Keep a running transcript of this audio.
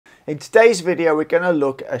In today's video, we're going to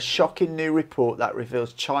look at a shocking new report that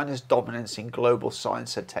reveals China's dominance in global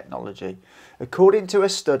science and technology. According to a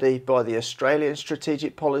study by the Australian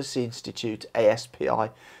Strategic Policy Institute,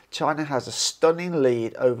 ASPI, China has a stunning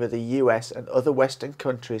lead over the US and other Western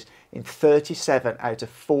countries in 37 out of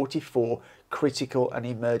 44 critical and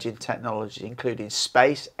emerging technologies, including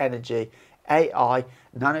space, energy, AI,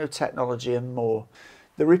 nanotechnology and more.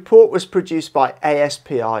 The report was produced by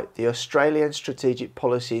ASPI, the Australian Strategic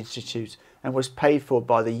Policy Institute, and was paid for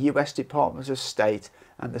by the US Department of State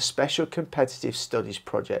and the Special Competitive Studies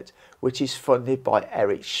Project, which is funded by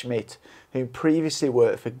Eric Schmidt, who previously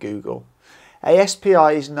worked for Google.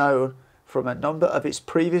 ASPI is known from a number of its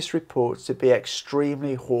previous reports to be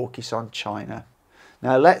extremely hawkish on China.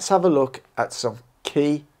 Now let's have a look at some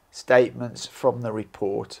key statements from the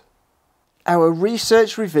report. Our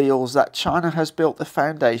research reveals that China has built the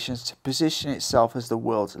foundations to position itself as the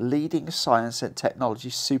world's leading science and technology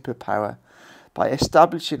superpower by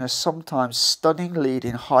establishing a sometimes stunning lead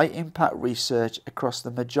in high-impact research across the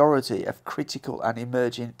majority of critical and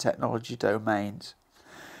emerging technology domains.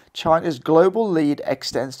 China's global lead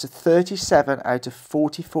extends to 37 out of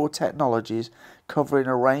 44 technologies, covering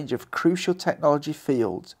a range of crucial technology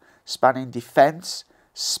fields spanning defense,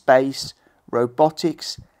 space,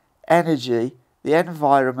 robotics, energy, the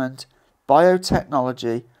environment,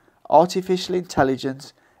 biotechnology, artificial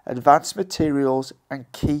intelligence, advanced materials and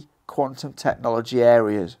key quantum technology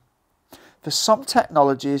areas. For some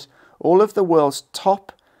technologies, all of the world's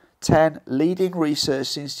top 10 leading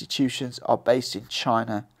research institutions are based in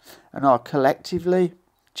China and are collectively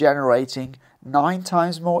generating 9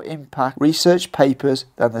 times more impact research papers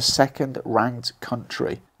than the second-ranked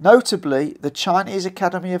country. Notably, the Chinese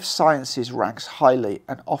Academy of Sciences ranks highly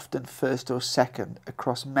and often first or second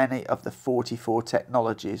across many of the 44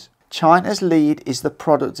 technologies. China's lead is the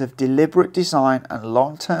product of deliberate design and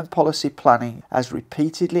long-term policy planning as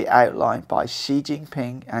repeatedly outlined by Xi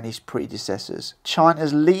Jinping and his predecessors.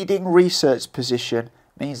 China's leading research position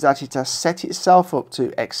means that it has set itself up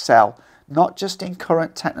to excel not just in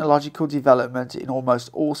current technological development in almost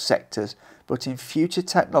all sectors, but in future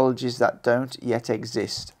technologies that don't yet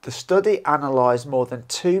exist. The study analysed more than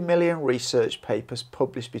 2 million research papers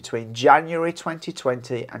published between January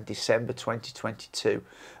 2020 and December 2022,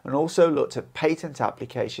 and also looked at patent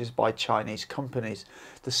applications by Chinese companies.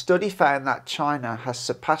 The study found that China has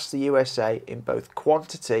surpassed the USA in both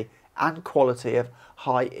quantity and quality of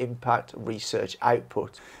high-impact research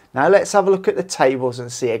output. Now let's have a look at the tables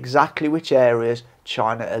and see exactly which areas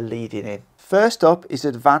China are leading in. First up is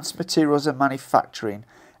advanced materials and manufacturing,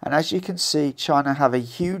 and as you can see, China have a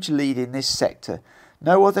huge lead in this sector.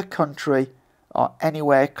 No other country are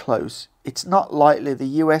anywhere close. It's not likely the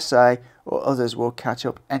USA or others will catch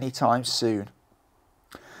up anytime soon.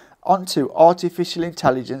 On to artificial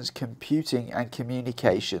intelligence, computing and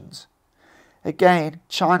communications. Again,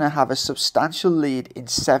 China have a substantial lead in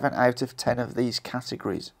 7 out of 10 of these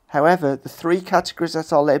categories. However, the 3 categories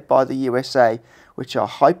that are led by the USA, which are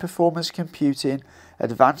high-performance computing,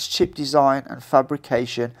 advanced chip design and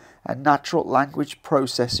fabrication, and natural language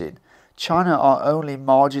processing, China are only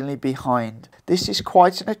marginally behind. This is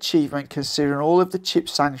quite an achievement considering all of the chip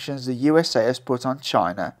sanctions the USA has put on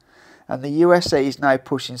China, and the USA is now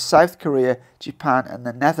pushing South Korea, Japan and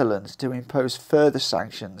the Netherlands to impose further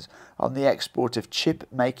sanctions on the export of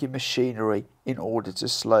chip-making machinery in order to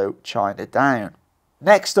slow China down.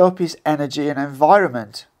 Next up is energy and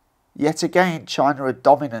environment. Yet again, China are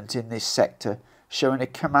dominant in this sector, showing a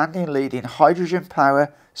commanding lead in hydrogen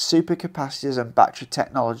power, supercapacitors and battery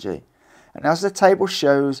technology. And as the table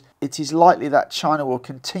shows, it is likely that China will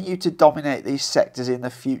continue to dominate these sectors in the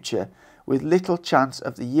future, with little chance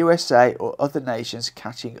of the USA or other nations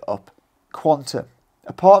catching up. Quantum.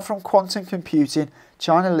 Apart from quantum computing,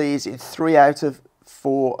 China leads in 3 out of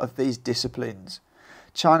 4 of these disciplines.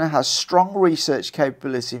 China has strong research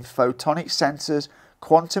capability in photonic sensors,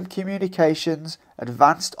 quantum communications,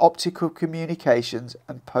 advanced optical communications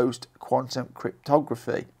and post-quantum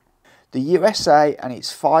cryptography. The USA and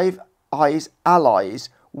its Five Eyes allies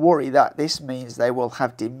worry that this means they will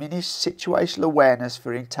have diminished situational awareness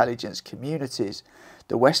for intelligence communities.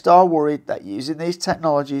 The West are worried that using these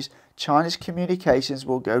technologies, China's communications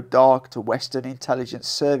will go dark to Western intelligence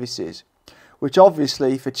services, which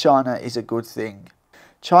obviously for China is a good thing.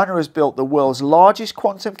 China has built the world's largest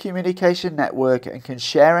quantum communication network and can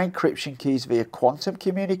share encryption keys via quantum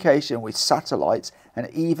communication with satellites and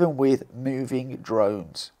even with moving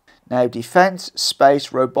drones. Now, defense,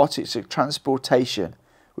 space, robotics and transportation,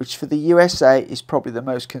 which for the USA is probably the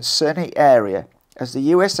most concerning area, as the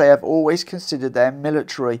USA have always considered their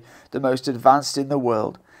military the most advanced in the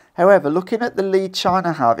world, However, looking at the lead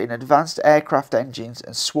China have in advanced aircraft engines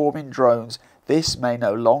and swarming drones, this may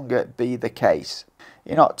no longer be the case.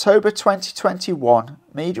 In October 2021,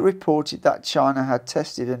 media reported that China had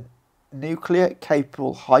tested a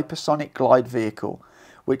nuclear-capable hypersonic glide vehicle,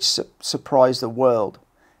 which surprised the world.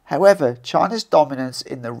 However, China's dominance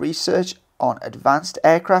in the research on advanced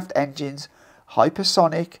aircraft engines,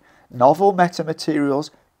 hypersonic, novel metamaterials,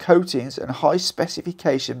 coatings and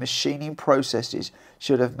high-specification machining processes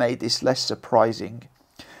should have made this less surprising.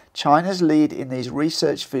 China's lead in these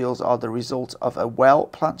research fields are the result of a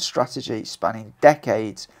well-planned strategy spanning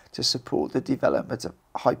decades to support the development of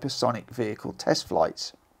hypersonic vehicle test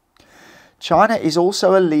flights. China is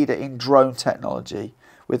also a leader in drone technology,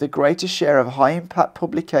 with a greater share of high-impact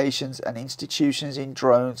publications and institutions in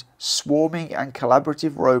drones, swarming and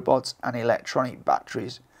collaborative robots and electronic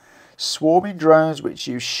batteries. Swarming drones, which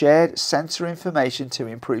use shared sensor information to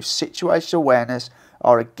improve situational awareness,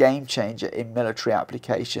 are a game changer in military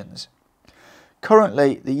applications.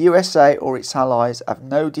 Currently, the USA or its allies have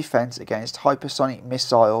no defence against hypersonic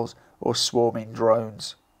missiles or swarming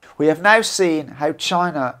drones. We have now seen how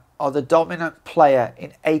China are the dominant player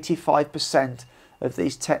in 85% of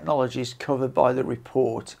these technologies covered by the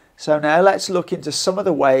report. So now let's look into some of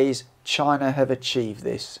the ways China have achieved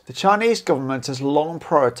this. The Chinese government has long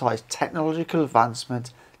prioritised technological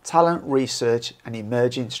advancement, talent research and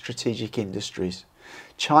emerging strategic industries.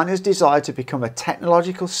 China's desire to become a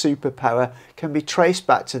technological superpower can be traced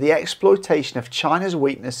back to the exploitation of China's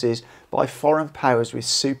weaknesses by foreign powers with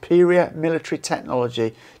superior military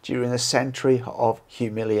technology during a century of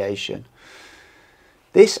humiliation.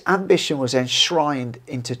 This ambition was enshrined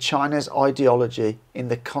into China's ideology in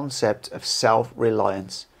the concept of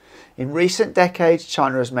self-reliance. In recent decades,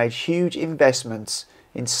 China has made huge investments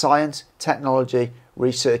in science, technology,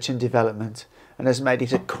 research and development, and has made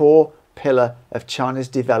it a core pillar of China's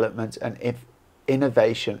development and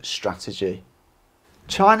innovation strategy.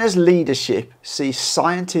 China's leadership sees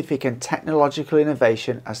scientific and technological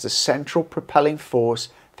innovation as the central propelling force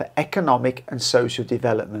for economic and social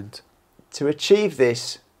development. To achieve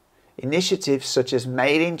this, initiatives such as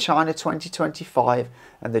Made in China 2025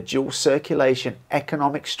 and the Dual Circulation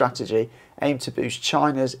Economic Strategy aim to boost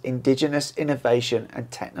China's indigenous innovation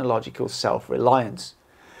and technological self-reliance.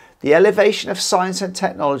 The elevation of science and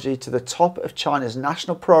technology to the top of China's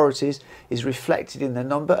national priorities is reflected in the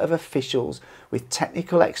number of officials with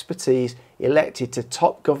technical expertise elected to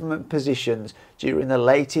top government positions during the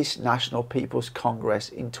latest National People's Congress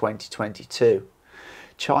in 2022.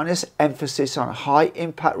 China's emphasis on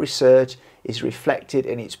high-impact research is reflected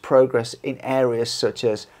in its progress in areas such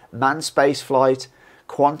as manned spaceflight,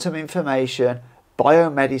 quantum information,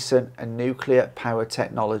 biomedicine and nuclear power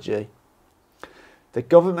technology. The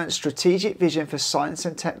government's strategic vision for science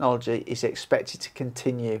and technology is expected to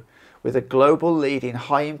continue, with a global lead in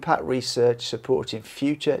high-impact research supporting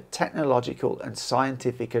future technological and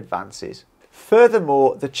scientific advances.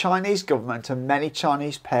 Furthermore, the Chinese government and many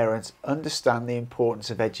Chinese parents understand the importance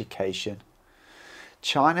of education.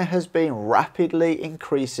 China has been rapidly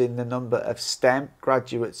increasing the number of STEM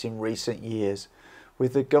graduates in recent years,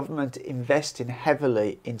 with the government investing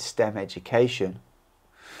heavily in STEM education.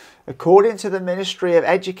 According to the Ministry of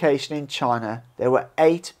Education in China, there were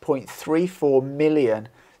 8.34 million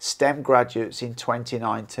STEM graduates in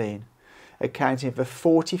 2019. Accounting for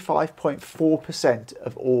 45.4%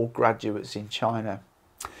 of all graduates in China.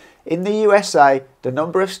 In the USA, the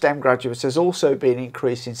number of STEM graduates has also been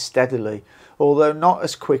increasing steadily, although not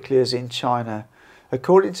as quickly as in China.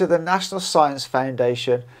 According to the National Science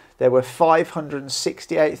Foundation, there were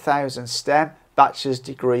 568,000 STEM bachelor's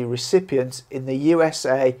degree recipients in the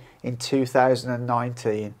USA in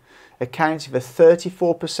 2019, accounting for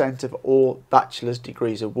 34% of all bachelor's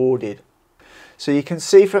degrees awarded. So you can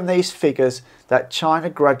see from these figures that China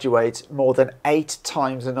graduates more than 8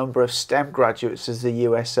 times the number of STEM graduates as the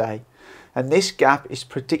USA, and this gap is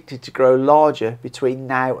predicted to grow larger between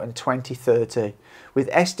now and 2030, with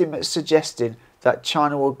estimates suggesting that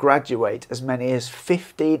China will graduate as many as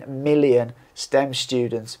 15 million STEM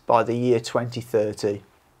students by the year 2030.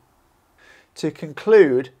 To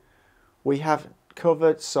conclude, we have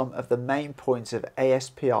covered some of the main points of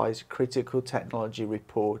ASPI's Critical Technology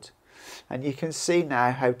Report. And you can see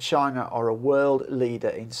now how China are a world leader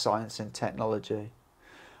in science and technology.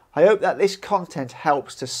 I hope that this content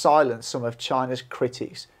helps to silence some of China's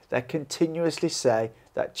critics that continuously say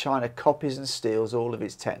that China copies and steals all of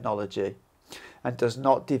its technology and does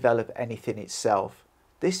not develop anything itself.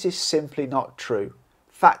 This is simply not true.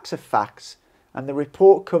 Facts are facts, and the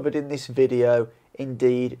report covered in this video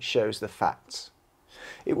indeed shows the facts.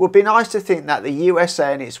 It would be nice to think that the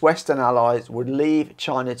USA and its Western allies would leave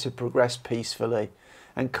China to progress peacefully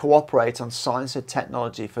and cooperate on science and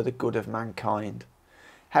technology for the good of mankind.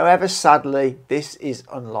 However, sadly, this is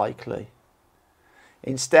unlikely.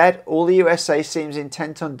 Instead, all the USA seems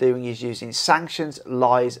intent on doing is using sanctions,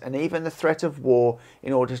 lies and even the threat of war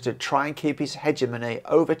in order to try and keep its hegemony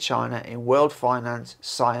over China in world finance,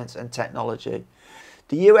 science and technology.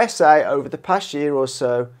 The USA over the past year or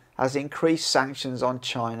so has increased sanctions on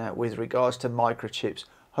China with regards to microchips,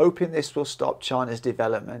 hoping this will stop China's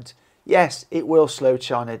development. Yes, it will slow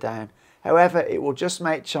China down. However, it will just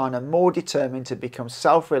make China more determined to become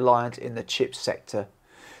self-reliant in the chip sector.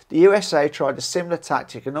 The USA tried a similar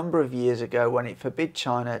tactic a number of years ago when it forbid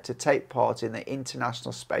China to take part in the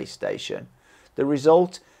International Space Station. The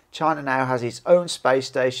result? China now has its own space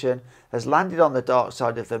station, has landed on the dark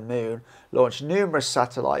side of the moon, launched numerous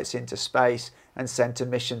satellites into space and sent a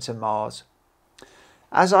mission to Mars.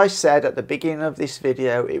 As I said at the beginning of this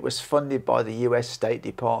video, it was funded by the US State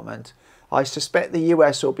Department. I suspect the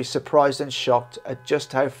US will be surprised and shocked at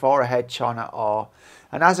just how far ahead China are,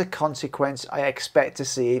 and as a consequence I expect to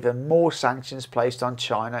see even more sanctions placed on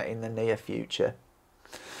China in the near future.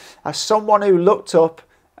 As someone who looked up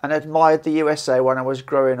and admired the USA when I was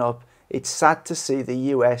growing up, it's sad to see the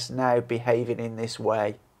US now behaving in this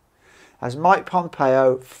way. As Mike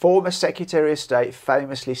Pompeo, former Secretary of State,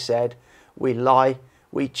 famously said, "We lie,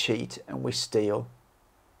 we cheat and we steal."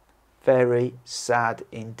 Very sad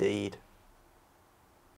indeed.